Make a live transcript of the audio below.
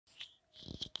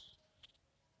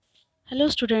Hello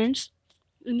students,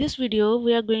 in this video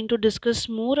we are going to discuss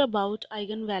more about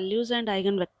eigenvalues and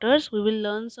eigenvectors. We will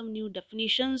learn some new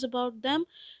definitions about them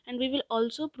and we will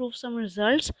also prove some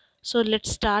results. So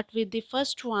let's start with the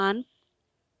first one.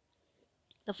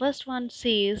 The first one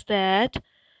says that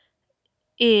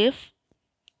if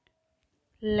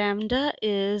lambda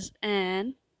is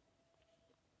an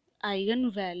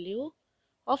eigenvalue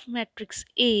of matrix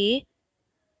A,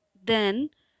 then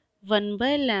 1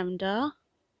 by lambda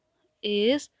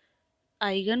is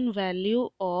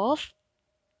eigenvalue of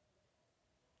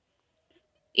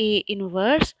A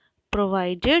inverse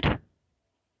provided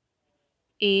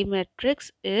A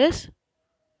matrix is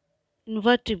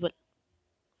invertible.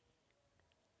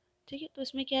 ठीक है, तो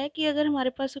इसमें क्या है कि अगर हमारे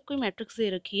पास कोई मैट्रिक्स दे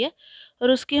रखी है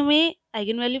और उसकी हमें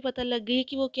आइगन वैल्यू पता लग गई है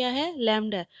कि वो क्या है,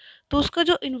 लैम्डा है, तो उसका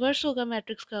जो इन्वर्स होगा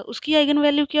मैट्रिक्स का, उसकी आइगन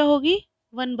वैल्यू क्या होगी,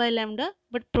 1 by lambda.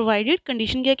 But provided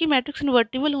condition क्या है कि मैट्रिक्स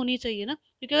इन्वर्टिबल होनी चाहिए ना,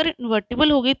 क्योंकि अगर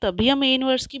इन्वर्टिबल होगी तभी हम ए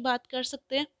इन्वर्स की बात कर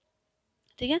सकते हैं।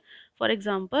 ठीक है, फॉर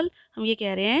एग्जाम्पल हम ये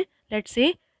कह रहे हैं, let's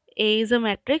say A is a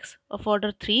matrix of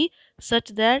order 3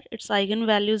 such that its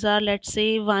eigenvalues are, let's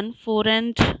say, 1, 4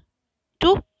 and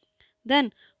 2.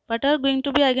 Then what are going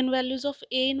to be eigenvalues of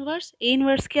A inverse? A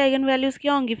inverse की eigenvalues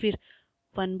क्या होंगी फिर?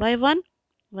 1 by 1,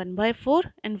 1 by 4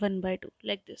 and 1 by 2,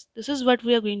 like this. This is what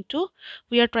we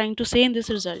are trying to say in this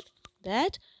result,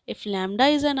 that if lambda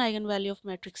is an eigenvalue of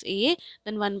matrix A,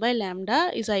 then 1 by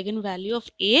lambda is eigenvalue of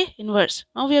A inverse.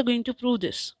 Now we are going to prove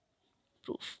this.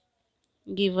 Proof.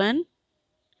 Given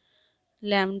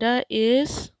lambda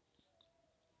is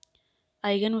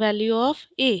eigenvalue of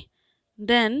A,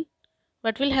 then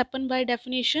what will happen by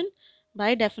definition?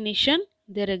 By definition,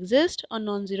 there exists a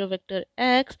non-zero vector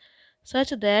x such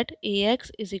that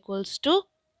Ax is equals to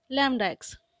lambda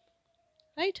x,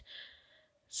 right?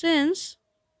 Since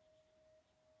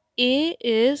A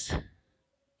is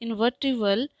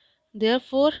invertible,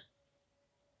 therefore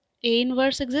A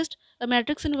inverse exists. A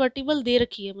matrix invertible दे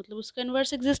रखी है, मतलब उसका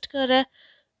inverse exist कर रहा है.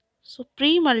 So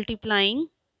pre-multiplying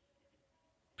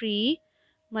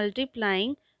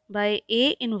by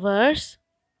A inverse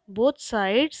both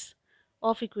sides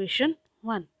of equation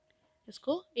 1,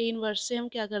 इसको A inverse से हम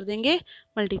क्या कर देंगे,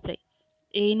 multiply.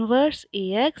 A inverse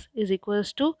Ax is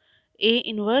equals to A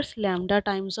inverse lambda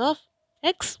times of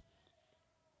x,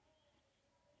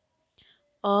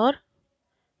 or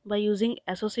by using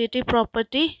associative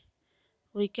property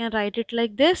we can write it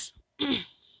like this.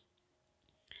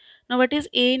 Now what is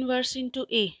A inverse into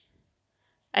A?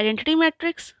 Identity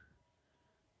matrix,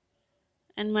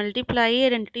 and multiply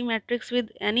identity matrix with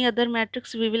any other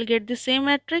matrix, we will get the same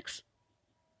matrix.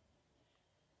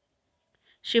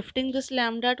 Shifting this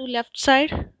lambda to left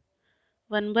side,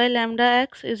 1 by lambda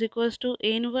x is equals to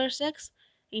A inverse x.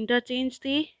 Interchange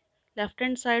the left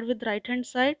hand side with right hand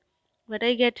side. What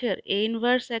I get here, A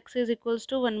inverse x is equals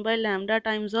to 1 by lambda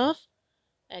times of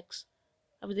x.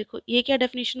 अब देखो ये क्या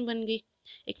definition बन गई,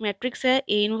 एक matrix है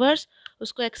A inverse,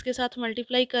 उसको x के साथ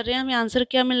मल्टीप्लाई कर रहे हैं, हमें आंसर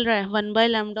क्या मिल रहा है, 1 by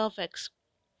lambda of x.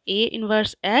 A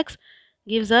inverse x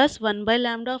gives us 1 by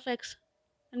lambda of x,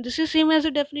 and this is same as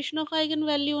the definition of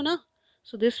eigenvalue na.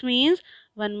 So this means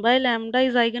 1 by lambda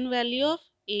is eigenvalue of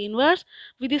A inverse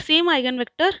with the same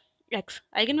eigenvector x.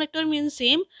 Eigenvector means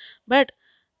same, but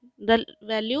the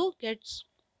value gets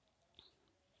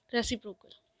reciprocal,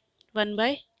 1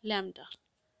 by lambda.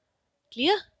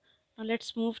 Clear? Now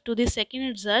let's move to the second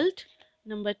result,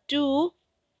 number 2,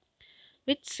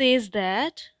 which says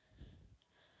that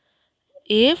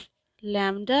if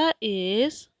lambda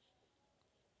is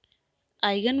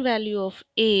eigenvalue of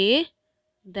A,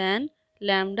 then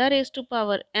lambda raised to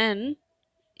power n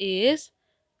is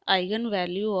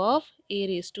eigenvalue of A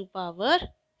raised to power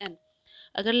n.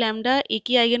 अगर lambda ए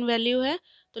की eigen value है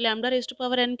तो lambda raise to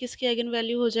power N किसकी eigen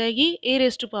value हो जाएगी, ए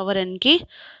raise to power N की.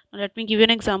 Let me give you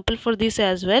an example for this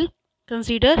as well.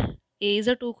 Consider a is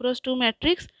a 2x2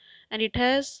 matrix and it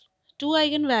has to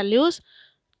eigen values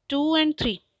 2 and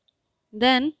 3.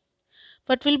 Then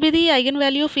what will be the eigen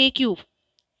value of A cube?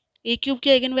 A cube की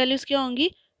eigen values क्या होंगी,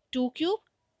 2 cube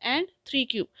and 3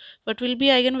 cube. What will be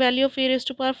eigen value of A raise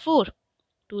to power 4?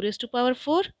 2 raised to power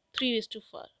 4, 3 raised to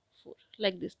power 4,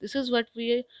 like this. This is what we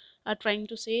are trying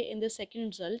to say in the second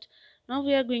result. Now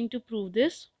we are going to prove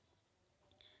this,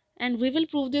 and we will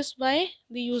prove this by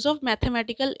the use of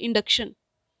mathematical induction.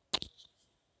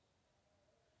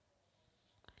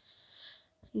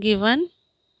 Given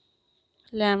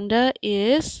lambda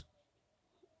is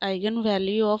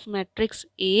eigenvalue of matrix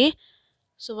A,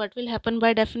 so what will happen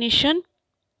by definition?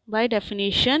 By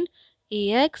definition,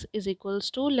 Ax is equals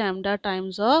to lambda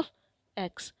times of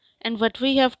x. And what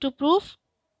we have to prove?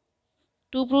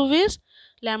 To prove is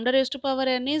lambda raised to power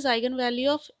n is eigenvalue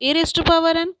of A raised to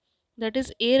power n. that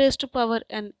is a raised to power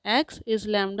n x is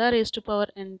lambda raised to power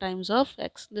n times of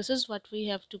x. This is what we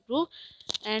have to prove,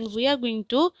 and we are going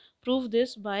to prove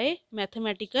this by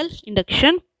mathematical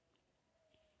induction.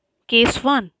 Case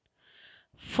 1,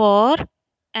 for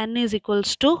n is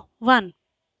equals to 1.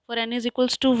 For n is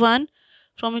equals to 1,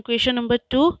 from equation number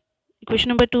 2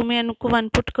 में n को 1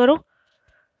 put करो,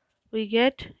 we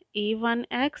get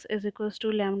a1x is equals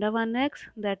to lambda 1x,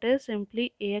 that is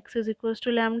simply ax is equals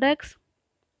to lambda x,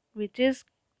 which is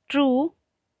true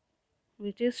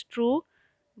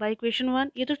by equation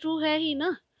 1. ये तो true है ही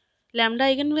ना, lambda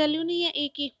eigen value नहीं है ए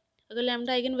की, अगर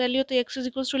लैम्डा आइगन वैल्यू तो x is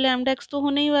equals to lambda x तो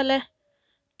होने ही वाला है.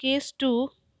 Case 2,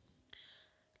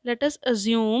 let us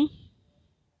assume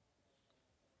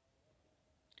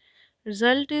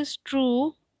result is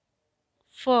true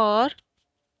for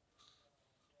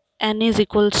n is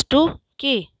equals to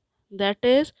k, that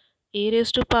is a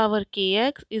raised to power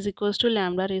kx is equals to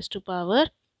lambda raised to power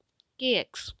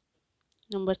kx.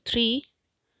 Number 3,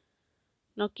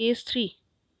 now case 3,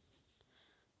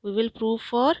 we will prove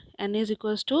for n is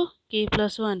equals to k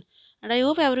plus 1, and I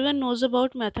hope everyone knows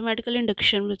about mathematical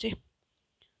induction. मुझे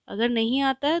अगर नहीं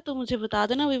आता है तो मुझे बता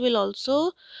देना, we will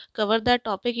also cover that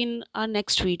topic in our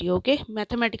next video. Okay,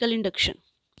 mathematical induction,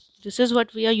 this is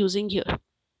what we are using here.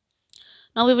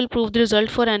 Now we will prove the result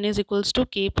for n is equals to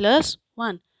k plus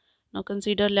 1. Now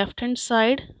consider left hand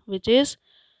side, which is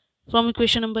from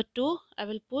equation number 2, I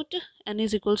will put n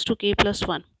is equals to k plus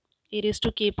 1, a raised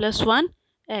to k plus 1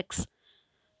 x.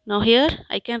 Now here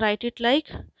I can write it like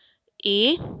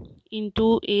a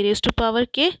into a raised to power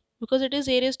k, because it is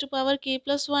a raised to power k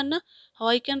plus 1 na? How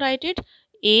I can write it?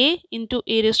 A into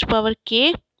a raised to power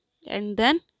k and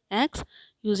then x.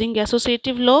 Using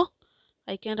associative law,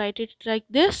 I can write it like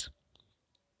this,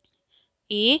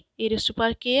 a raised to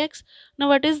power kx. Now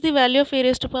what is the value of a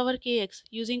raised to power kx?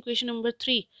 Using equation number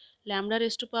 3, lambda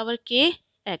raised to power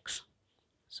kx.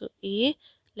 So a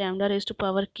lambda raised to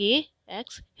power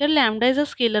kx. Here lambda is a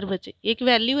scalar बचे, एक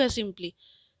value है simply,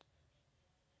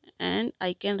 and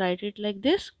I can write it like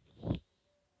this.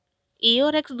 a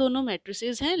और x दोनों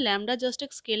matrices हैं, lambda just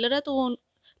एक scalar है तो वो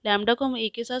लैम्डा को हम a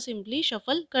के साथ सिंपली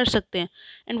शफल कर सकते हैं.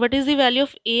 And what is the value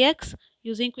of ax?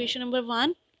 Using equation number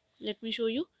 1, let me show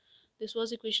you. This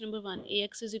was equation number 1.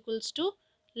 Ax is equals to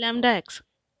lambda x.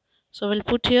 So we'll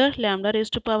put here lambda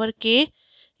raised to power k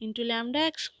into lambda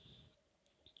x.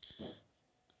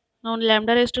 Now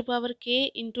lambda raised to power k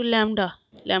into lambda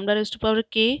raised to power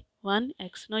k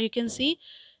 1x. Now you can see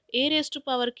a raised to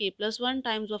power k plus 1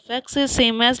 times of x is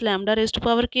same as lambda raised to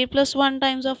power k plus 1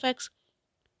 times of x.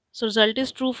 So result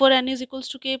is true for n is equals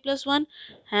to k plus 1.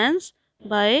 Hence,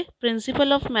 by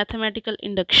principle of mathematical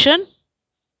induction,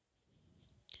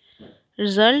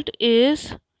 result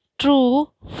is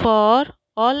true for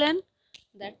all n.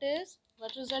 That is,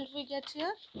 what result we get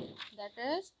here? That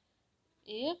is,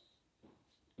 if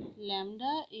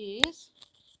lambda is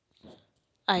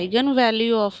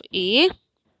eigenvalue of a,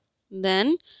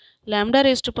 then lambda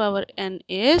raised to power n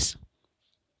is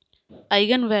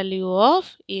eigenvalue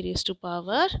of a raised to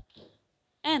power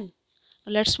n.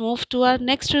 Now let's move to our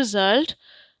next result,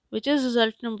 which is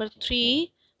result number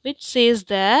 3, which says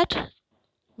that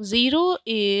 0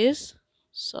 is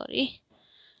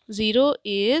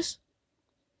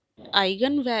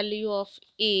eigenvalue of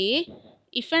a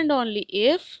if and only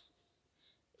if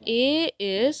a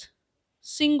is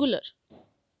singular.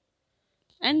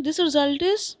 And this result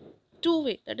is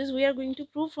two-way, that is we are going to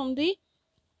prove from the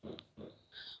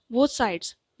both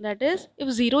sides. That is, if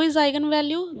 0 is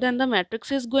eigenvalue, then the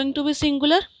matrix is going to be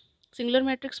singular. Singular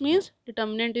matrix means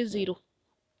determinant is 0.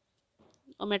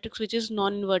 A matrix which is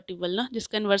non-invertible ना,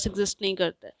 जिसका inverse exist नहीं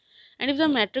करता है. And if the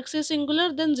matrix is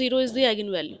singular, then 0 is the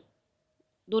eigenvalue.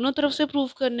 दोनों तरफ से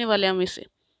prove करने वाले हम इसे.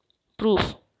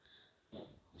 Proof.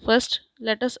 First,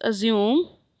 let us assume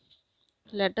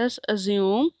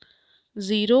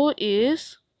 0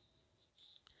 is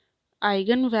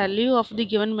eigenvalue of the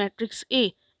given matrix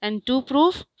A. And to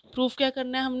prove क्या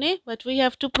करना है हमने? What we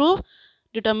have to prove?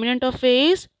 Determinant of A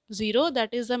is 0,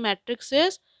 that is the matrix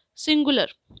is singular.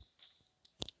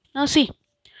 Now see,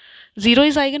 0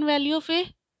 is eigenvalue of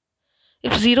A.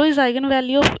 If 0 is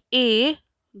eigenvalue of A,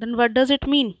 then what does it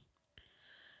mean?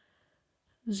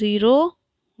 0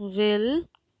 will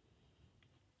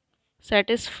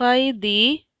satisfy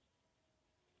the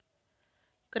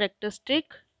characteristic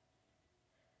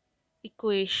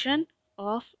equation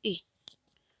of A.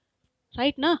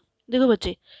 Right ना? देखो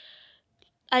बच्चे,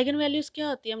 eigen values क्या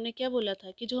होती है? हमने क्या बोला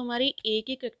था कि जो हमारी ए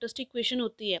की कैरेक्टरिस्टिक इक्वेशन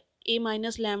होती है, ए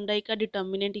माइनस लैम्डा का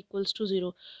डिटर्मिनेंट इक्वल्स टू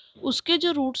 0, उसके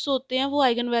जो रूट्स होते हैं वो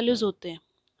आइगन वैल्यूज होते हैं.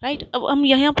 राइट, अब हम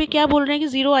यहाँ पे क्या बोल रहे हैं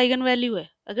कि 0 आइगन वैल्यू है,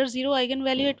 अगर zero eigen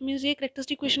value it means ये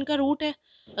करेक्टरिस्टिक इक्वेशन का रूट है,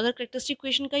 अगर करेक्टरिस्टिक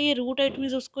इक्वेशन का ये रूट है इट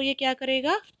मीन्स उसको ये क्या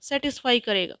करेगा, सेटिस्फाई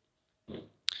करेगा.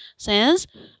 Since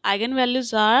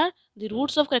eigenvalues are the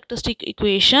roots of characteristic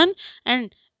equation,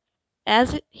 and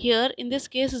as here in this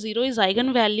case 0 is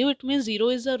eigenvalue, it means 0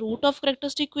 is the root of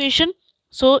characteristic equation,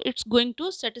 so it's going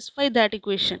to satisfy that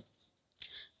equation.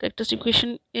 Characteristic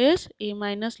equation is a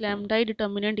minus lambda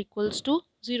determinant equals to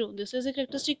 0. This is a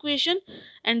characteristic equation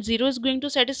and 0 is going to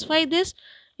satisfy this.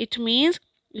 It means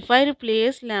if I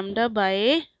replace lambda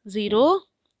by 0,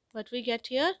 what we get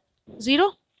here,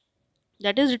 0.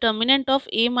 That is determinant of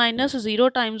a minus 0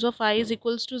 times of I is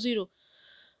equals to 0.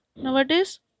 Now what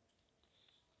is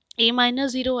a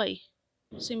minus 0i?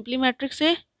 Simply matrix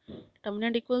A,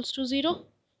 determinant equals to 0,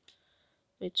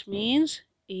 which means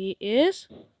A is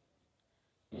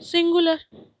singular.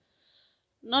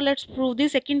 Now let's prove the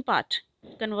second part.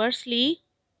 Conversely,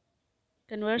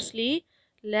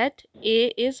 let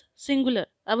A is singular.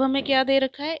 अब हमें क्या दे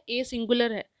रखा है, A singular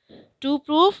है. To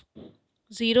prove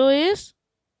 0 is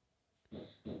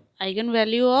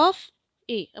eigenvalue of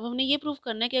A. अब हमने ये prove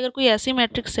करना है कि अगर कोई ऐसी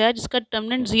मैट्रिक्स है जिसका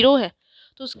डिटर्मिनेंट 0 है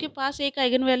तो उसके पास एक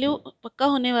आइगन वैल्यू पक्का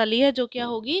होने वाली है जो क्या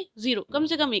होगी, 0, कम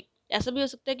से कम एक. ऐसा भी हो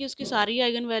सकता है कि उसकी सारी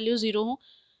आइगन वैल्यू 0 हो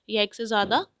या एक से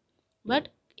ज़्यादा, बट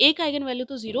एक आइगन वैल्यू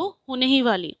तो 0 होने ही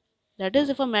वाली. That is,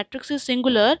 if a matrix is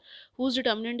singular whose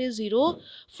determinant is 0,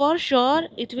 for sure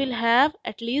it will have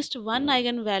at least one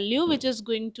eigenvalue which is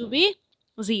going to be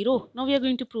 0. Now we are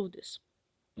going to prove this.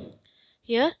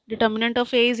 Here determinant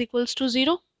of A is equals to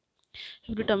 0.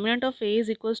 If determinant of A is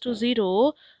equals to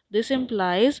 0, this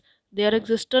implies there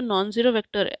exists a non-zero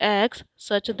vector x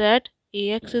such that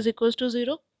Ax is equals to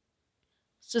 0.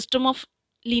 System of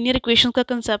linear equation का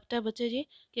concept है बच्चे जी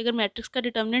कि अगर matrix का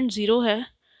determinant 0 है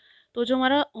तो जो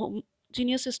हमारा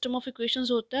होमोजीनियस सिस्टम ऑफ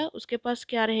इक्वेशंस होता है उसके पास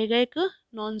क्या रहेगा, एक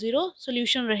नॉन ज़ीरो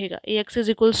सोल्यूशन रहेगा. Ax is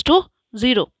equals to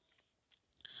 0.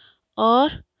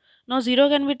 और now 0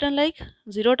 can be written like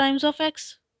 0 times of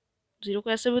x. 0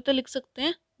 को ऐसे भी तो लिख सकते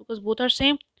हैं because both are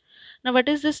same. Now what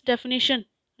is this definition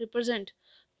represent?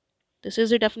 This is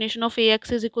the definition of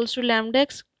Ax is equals to lambda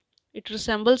x. It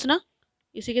resembles ना,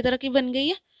 इसी की तरह की बन गई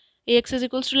है. Ax is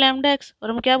equals to lambda x. और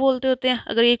हम क्या बोलते होते हैं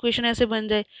अगर ये इक्वेशन ऐसे बन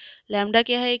जाए, लैम्डा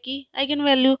क्या है कि eigen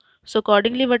value. So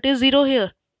accordingly what is 0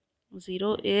 here,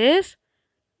 0 is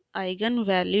eigen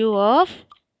value of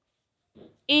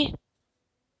A.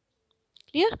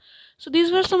 Clear? So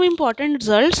these were some important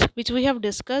results which we have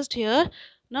discussed here.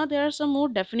 Now there are some more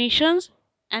definitions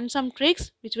and some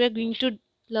tricks which we are going to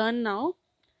learn now.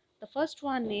 The first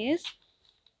one is,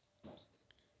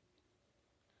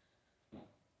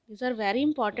 these are very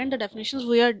important, the definitions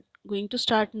we are going to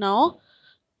start now.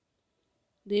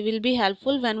 They will be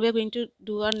helpful when we are going to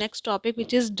do our next topic,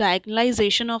 which is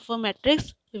diagonalization of a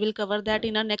matrix. We will cover that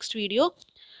in our next video.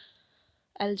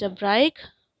 Algebraic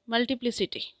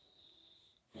multiplicity.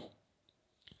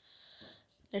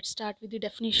 Let's start with the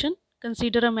definition.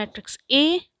 Consider a matrix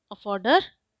A of order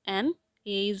n.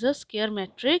 A is a square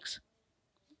matrix.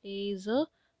 A is a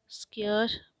square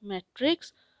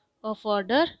matrix of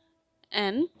order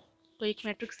n. तो एक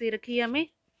matrix दे रखी है हमें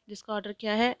जिसका order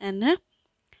क्या है, n है.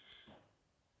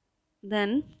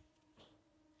 Then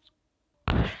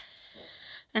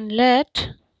and let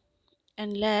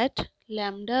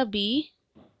lambda be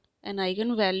an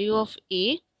eigenvalue of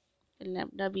A.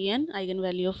 Lambda be an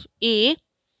eigenvalue of A.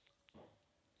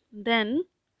 Then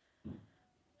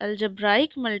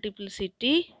algebraic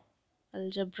multiplicity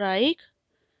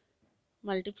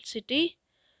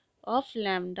of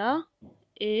lambda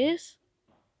is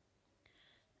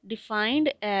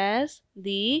defined as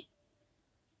the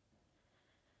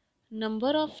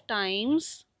number of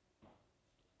times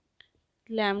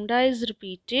lambda is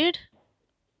repeated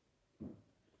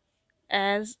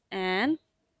as an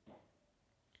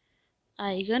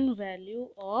eigenvalue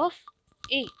of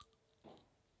A.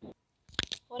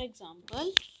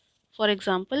 For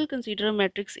example, consider a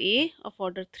matrix A of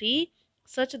order 3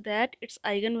 such that its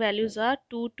eigenvalues are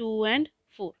 2, 2 and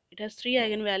 4. It has 3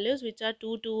 eigenvalues which are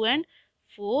 2, 2 and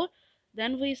 4.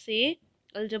 Then we say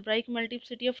algebraic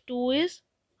multiplicity of 2 is,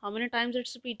 how many times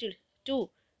it's repeated, 2,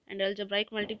 and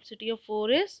algebraic multiplicity of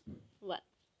 4 is 1.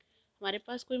 हमारे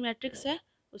पास कोई matrix है,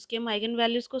 उसके हम eigen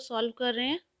values को solve कर रहे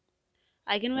हैं.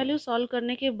 Eigen value solve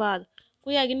करने के बाद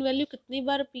कोई आइगन वैल्यू कितनी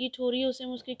बार रिपीट हो रही है उसे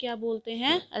हम उसके क्या बोलते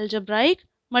हैं, algebraic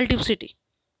multiplicity.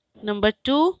 Number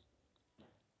 2,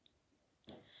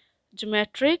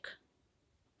 geometric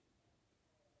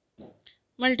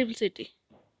multiplicity.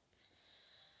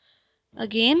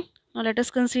 Again, now let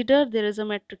us consider there is a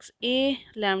matrix A.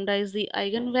 Lambda is the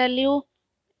eigenvalue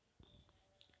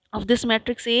of this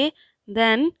matrix A.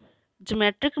 Then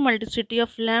geometric multiplicity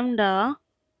of lambda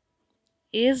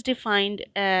is defined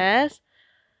as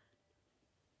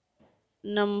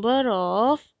number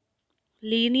of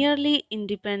linearly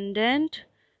independent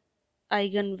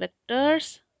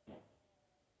eigenvectors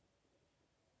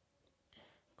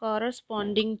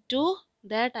corresponding to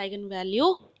that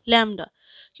eigenvalue lambda।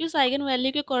 कि उस eigen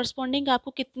value के corresponding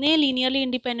आपको कितने linearly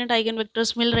independent eigen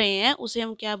vectors मिल रहे हैं उसे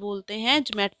हम क्या बोलते हैं,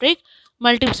 geometric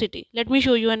multiplicity। Let me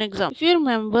show you an example. If you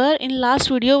remember, in last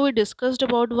video we discussed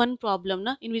about one problem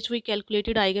na, in which we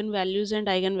calculated eigenvalues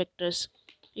and eigenvectors.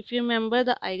 If you remember,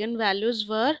 the eigenvalues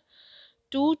were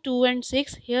 2, 2 and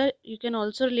 6. Here you can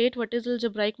also relate what is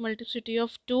algebraic multiplicity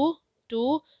of 2,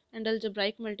 2, and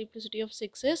algebraic multiplicity of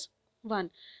 6 is 1.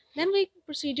 Then we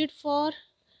proceeded for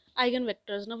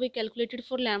eigenvectors. Now we calculated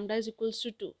for lambda is equals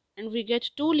to 2 and we get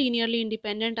two linearly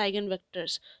independent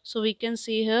eigenvectors. So we can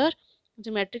see here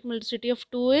geometric multiplicity of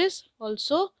 2 is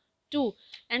also 2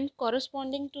 and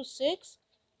corresponding to 6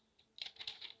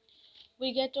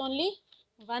 we get only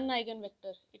one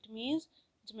eigenvector. It means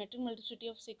geometric multiplicity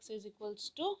of 6 is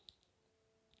equals to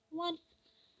 1.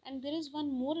 And there is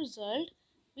one more result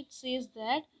which says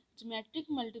that geometric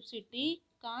multiplicity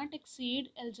can't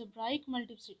exceed algebraic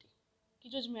multiplicity। कि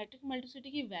जो geometric multiplicity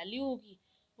की value होगी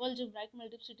वो algebraic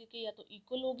multiplicity के या तो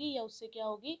equal होगी या उससे क्या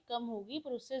होगी, कम होगी,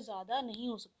 पर उससे ज़्यादा नहीं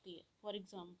हो सकती है। For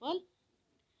example,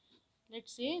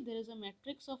 let's say there is a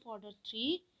matrix of order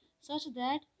 3 such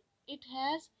that it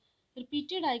has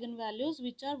repeated eigenvalues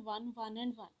which are 1, 1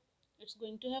 and 1. It's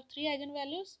going to have 3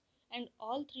 eigenvalues and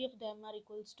all 3 of them are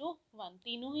equals to 1.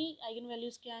 तीनों ही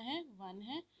eigenvalues क्या हैं, 1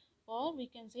 है, और we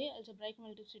can say algebraic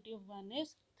multiplicity of 1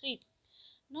 is 3.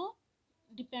 Now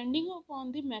depending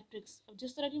upon the matrix, अब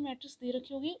जिस तरह की matrix दे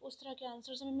रखी होगी उस तरह के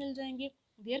आंसर्स हमें मिल जाएंगे।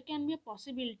 There can be a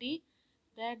possibility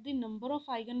that the number of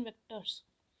eigen vectors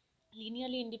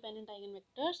linearly independent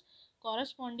eigenvectors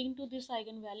corresponding to this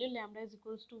eigenvalue lambda is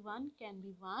equals to 1 can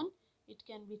be 1, it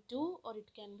can be 2 or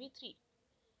it can be 3,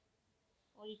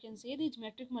 or you can say the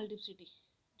geometric multiplicity,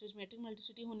 जो geometric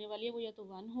multiplicity होने वाली है वो या तो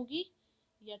 1 होगी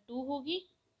या 2 होगी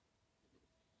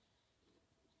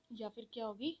या फिर क्या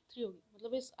होगी, 3 होगी।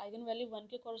 मतलब इस आइगन वैल्यू 1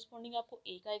 के कॉरस्पॉन्डिंग आपको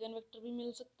एक आइगन वेक्टर भी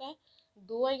मिल सकता है,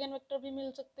 2 आइगन वेक्टर भी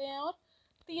मिल सकते हैं और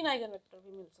 3 आइगन वेक्टर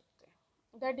भी मिल सकते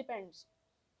हैं। दैट डिपेंड्स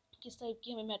किस टाइप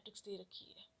की हमें मैट्रिक्स दे रखी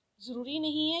है। ज़रूरी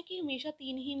नहीं है कि हमेशा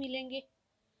 3 ही मिलेंगे,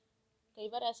 कई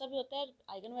बार ऐसा भी होता है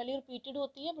आइगन वैल्यू रिपीटेड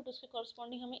होती है बट उसके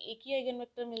कॉरस्पॉन्डिंग हमें एक ही आइगन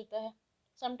वेक्टर मिलता है।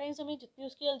 समटाइम्स हमें जितनी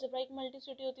उसकी अलजेब्राइक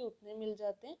मल्टीप्लिसिटी होती है उतने मिल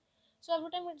जाते हैं। So every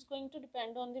time it's going to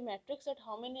depend on the matrix eight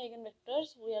how many eigen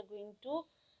vectors we are going to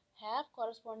have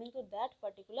corresponding to that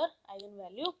particular eigen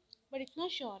value. But इतना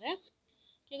श्योर है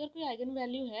कि अगर कोई आइगन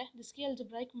वैल्यू है जिसकी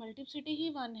अलजेब्राइक मल्टीप्लिसिटी ही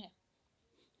 1 है,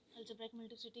 algebraic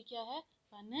multiplicity क्या है,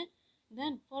 1 है,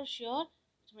 then for sure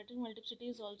geometric multiplicity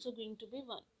is also going to be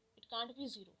 1. It can't be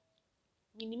 0.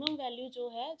 Minimum value जो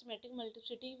है ज्योमेट्रिक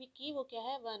मल्टीप्लिसिटी की वो क्या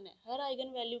है, 1 है। हर आइगन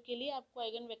वैल्यू के लिए आपको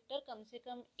आइगन वेक्टर कम से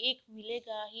कम एक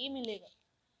मिलेगा ही मिलेगा।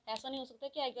 ऐसा नहीं हो सकता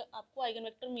कि आपको आइगन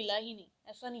वेक्टर मिला ही नहीं,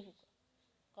 ऐसा नहीं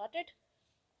होगा। Got it?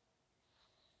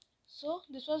 So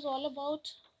this was all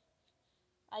about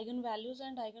eigenvalues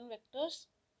and eigenvectors.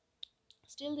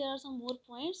 Still there are some more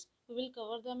points, we will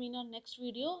cover them in our next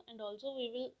video, and also we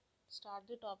will start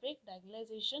the topic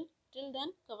diagonalization. Till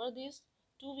then cover these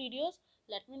two videos.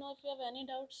 Let me know if you have any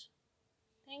doubts.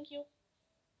 Thank you.